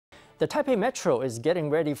The Taipei Metro is getting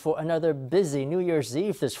ready for another busy New Year's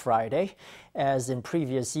Eve this Friday. As in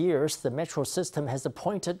previous years, the metro system has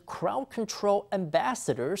appointed crowd control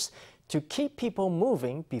ambassadors to keep people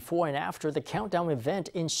moving before and after the countdown event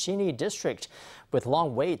in Xinyi District. With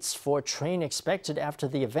long waits for a train expected after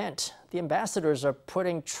the event, the ambassadors are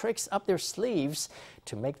putting tricks up their sleeves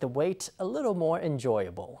to make the wait a little more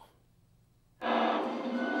enjoyable.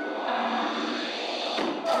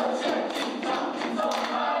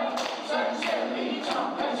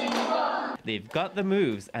 They've got the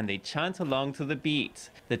moves and they chant along to the beat.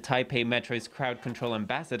 The Taipei Metro's crowd control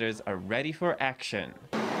ambassadors are ready for action.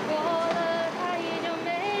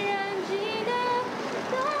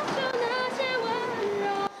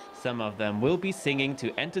 Some of them will be singing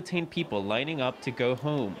to entertain people lining up to go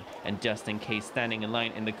home. And just in case standing in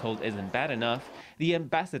line in the cold isn't bad enough, the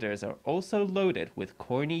ambassadors are also loaded with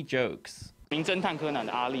corny jokes.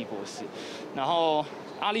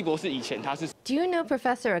 Do you know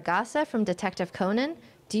Professor Agasa from Detective Conan?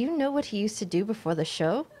 Do you know what he used to do before the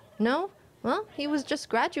show? No? Well, he was just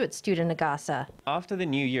graduate student Agasa. After the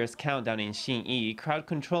New Year's countdown in Xinyi, crowd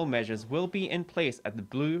control measures will be in place at the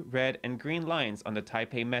blue, red, and green lines on the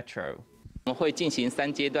Taipei Metro. There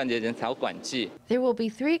will be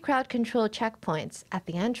 3 crowd control checkpoints at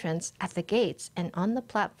the entrance, at the gates, and on the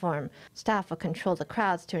platform. Staff will control the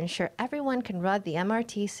crowds to ensure everyone can ride the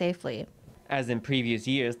MRT safely. As in previous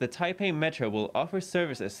years, the Taipei Metro will offer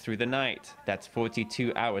services through the night. That's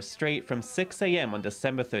 42 hours straight from 6 a.m. on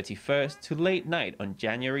December 31st to late night on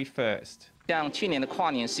January 1st.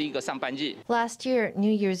 Last year,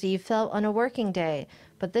 New Year's Eve fell on a working day,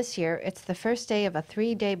 but this year it's the first day of a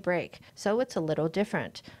 3-day break, so it's a little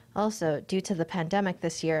different. Also, due to the pandemic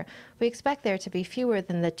this year, we expect there to be fewer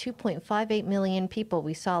than the 2.58 million people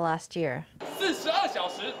we saw last year.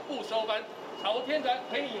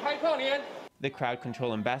 The crowd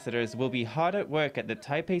control ambassadors will be hard at work at the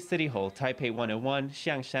Taipei City Hall, Taipei 101,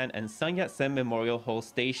 Xiangshan, and Sun Yat-sen Memorial Hall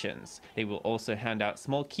stations. They will also hand out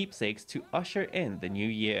small keepsakes to usher in the new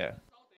year.